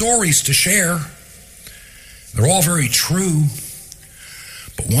great stories to share. They're all very true.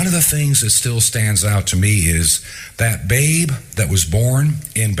 But one of the things that still stands out to me is that babe that was born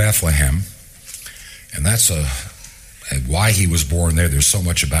in Bethlehem, and that's why he was born there. There's so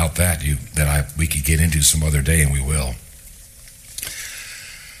much about that we could get into some other day, and we will.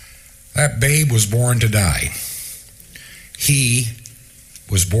 That babe was born to die. He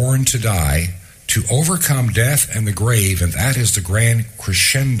was born to die to overcome death and the grave, and that is the grand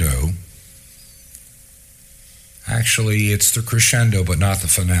crescendo. Actually, it's the crescendo, but not the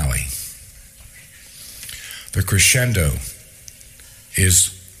finale. The crescendo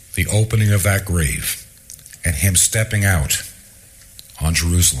is the opening of that grave and him stepping out on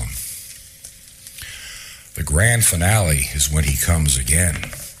Jerusalem. The grand finale is when he comes again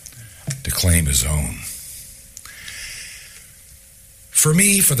to claim his own. For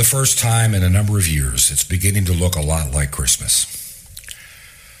me, for the first time in a number of years, it's beginning to look a lot like Christmas.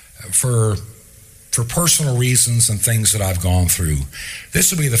 For personal reasons and things that I've gone through,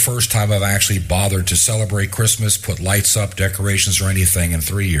 this will be the first time I've actually bothered to celebrate Christmas, put lights up, decorations, or anything in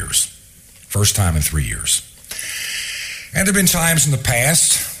 3 years. First time in 3 years. And there have been times in the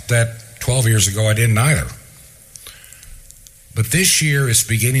past that 12 years ago I didn't either. But this year it's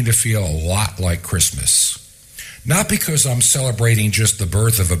beginning to feel a lot like Christmas. Not because I'm celebrating just the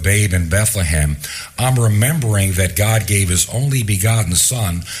birth of a babe in Bethlehem. I'm remembering that God gave his only begotten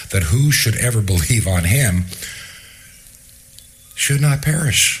Son, that who should ever believe on him should not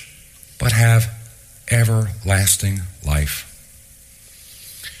perish, but have everlasting life.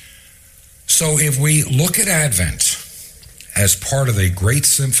 So if we look at Advent as part of the great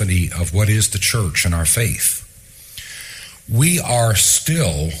symphony of what is the church and our faith, we are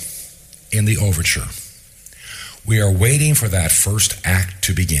still in the overture. We are waiting for that first act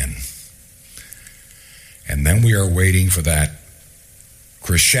to begin. And then we are waiting for that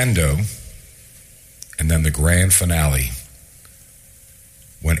crescendo and then the grand finale,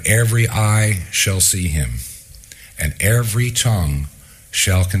 when every eye shall see him and every tongue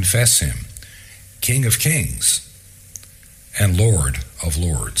shall confess him, King of kings and Lord of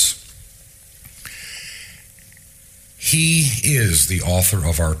lords. He is the author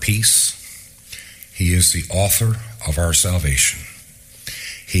of our peace. He is the author of our salvation.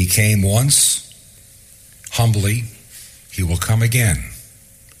 He came once, humbly. He will come again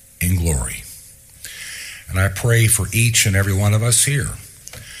in glory. And I pray for each and every one of us here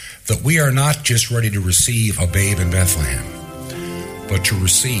that we are not just ready to receive a babe in Bethlehem, but to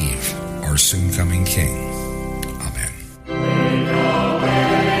receive our soon coming King. Oh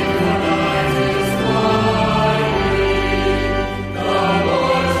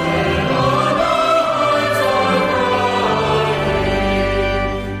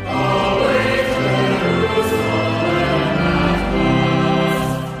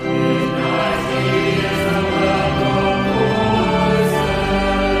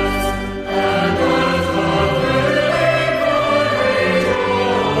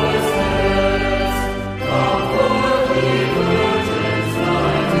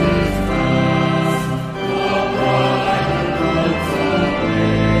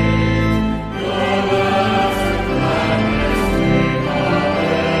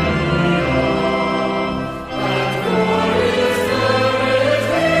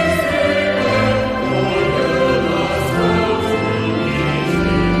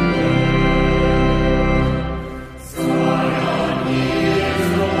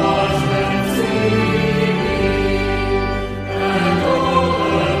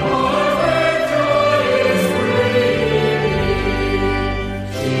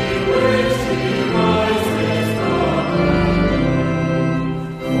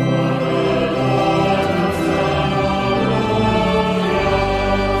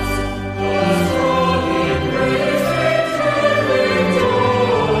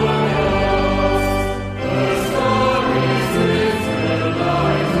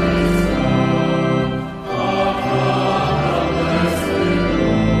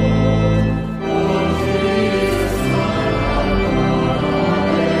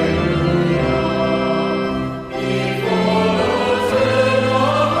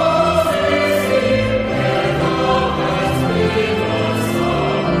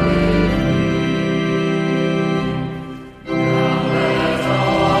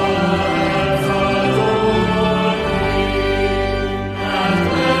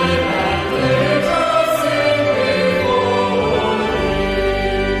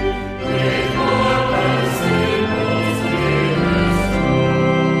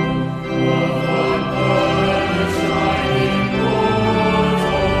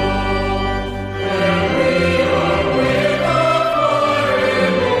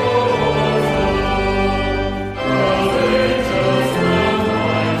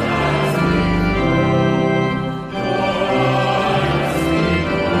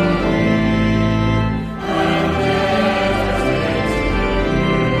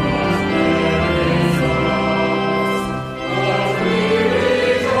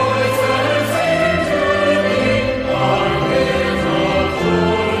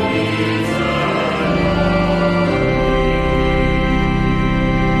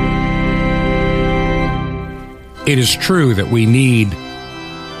It is true that we need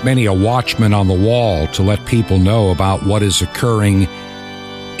many a watchman on the wall to let people know about what is occurring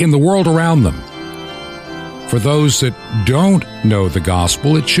in the world around them. For those that don't know the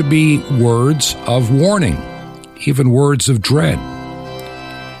gospel, it should be words of warning, even words of dread.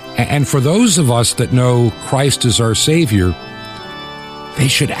 And for those of us that know Christ as our Savior, they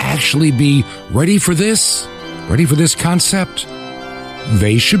should actually be ready for this concept.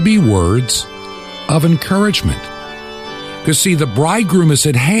 They should be words of encouragement. Because see, the bridegroom is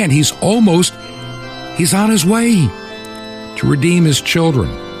at hand. He's on his way to redeem his children.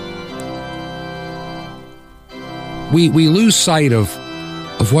 We lose sight of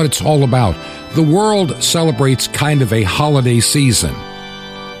what it's all about. The world celebrates kind of a holiday season.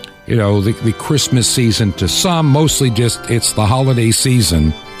 You know, the Christmas season to some, mostly just it's the holiday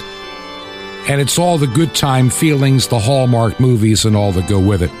season. And it's all the good time feelings, the Hallmark movies and all that go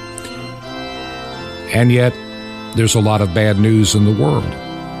with it. And yet, there's a lot of bad news in the world.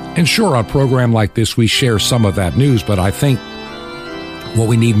 And sure, on a program like this, we share some of that news, but I think what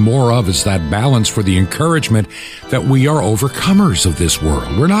we need more of is that balance for the encouragement that we are overcomers of this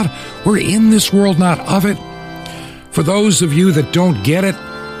world. We're in this world, not of it. For those of you that don't get it,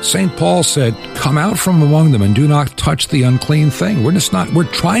 St. Paul said, come out from among them and do not touch the unclean thing. We're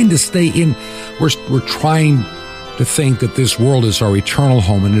trying to stay in, we're trying to think that this world is our eternal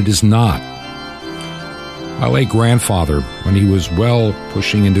home, and it is not. My late grandfather, when he was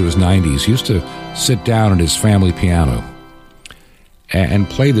pushing into his 90s, used to sit down at his family piano and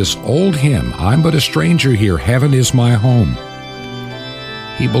play this old hymn, I'm but a stranger here, heaven is my home.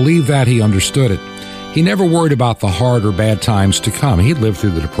 He believed that, he understood it. He never worried about the hard or bad times to come. He'd lived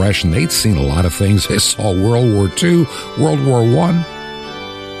through the Depression. They'd seen a lot of things. They saw World War II, World War I.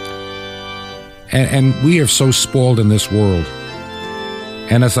 And we are so spoiled in this world.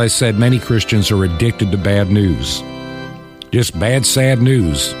 And as I said, many Christians are addicted to bad news. Just bad, sad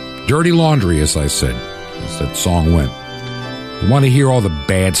news. Dirty laundry, as I said, as that song went. You want to hear all the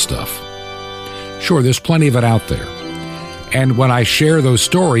bad stuff. Sure, there's plenty of it out there. And when I share those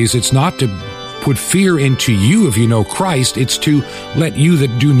stories, it's not to put fear into you if you know Christ. It's to let you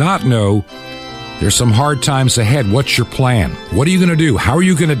that do not know, there's some hard times ahead. What's your plan? What are you going to do? How are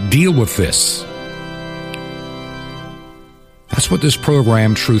you going to deal with this? That's what this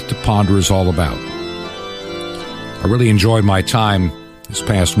program, Truth to Ponder, is all about. I really enjoyed my time this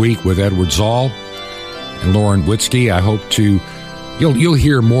past week with Edward Zoll and Lauren Witzke. I hope you'll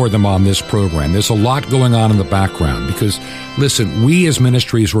hear more of them on this program. There's a lot going on in the background because, listen, we as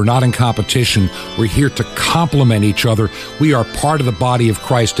ministries, we're not in competition. We're here to complement each other. We are part of the body of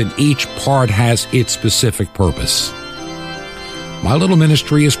Christ, and each part has its specific purpose. My little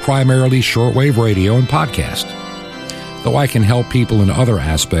ministry is primarily shortwave radio and podcast, though I can help people in other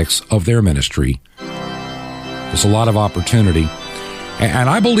aspects of their ministry. There's a lot of opportunity. And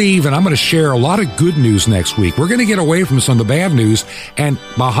I believe, and I'm going to share a lot of good news next week. We're going to get away from some of the bad news, and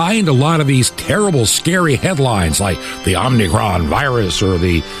behind a lot of these terrible, scary headlines like the Omicron virus or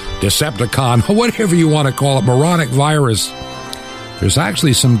the Decepticon, whatever you want to call it, moronic virus, there's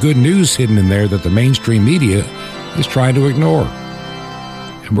actually some good news hidden in there that the mainstream media is trying to ignore.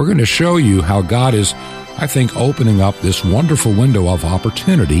 And we're going to show you how God is, I think, opening up this wonderful window of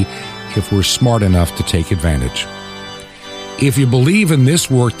opportunity if we're smart enough to take advantage. If you believe in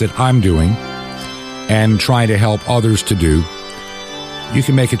this work that I'm doing and trying to help others to do, you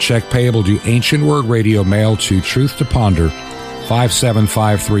can make a check payable to Ancient Word Radio, mail to Truth to Ponder,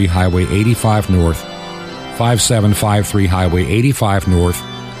 5753 Highway 85 North, 5753 Highway 85 North,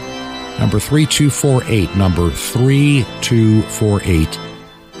 number 3248, number 3248.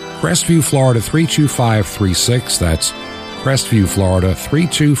 Crestview, Florida 32536. That's Crestview, Florida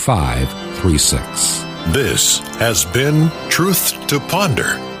 32536. This has been Truth to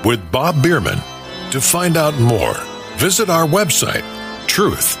Ponder with Bob Bierman. To find out more, visit our website,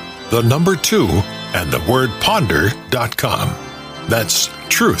 truth, 2, and the word ponder.com. That's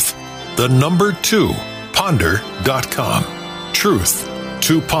truth, 2, ponder.com. Truth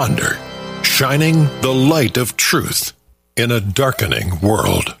to Ponder, shining the light of truth in a darkening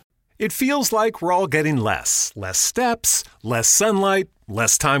world. It feels like we're all getting less steps, less sunlight,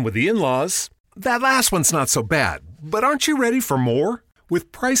 less time with the in-laws. That last one's not so bad, but aren't you ready for more?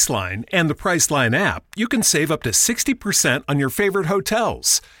 With Priceline and the Priceline app, you can save up to 60% on your favorite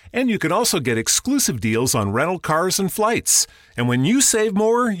hotels. And you can also get exclusive deals on rental cars and flights. And when you save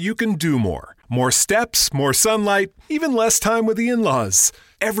more, you can do more. More steps, more sunlight, even less time with the in-laws.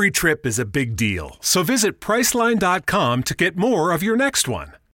 Every trip is a big deal, so visit Priceline.com to get more of your next one.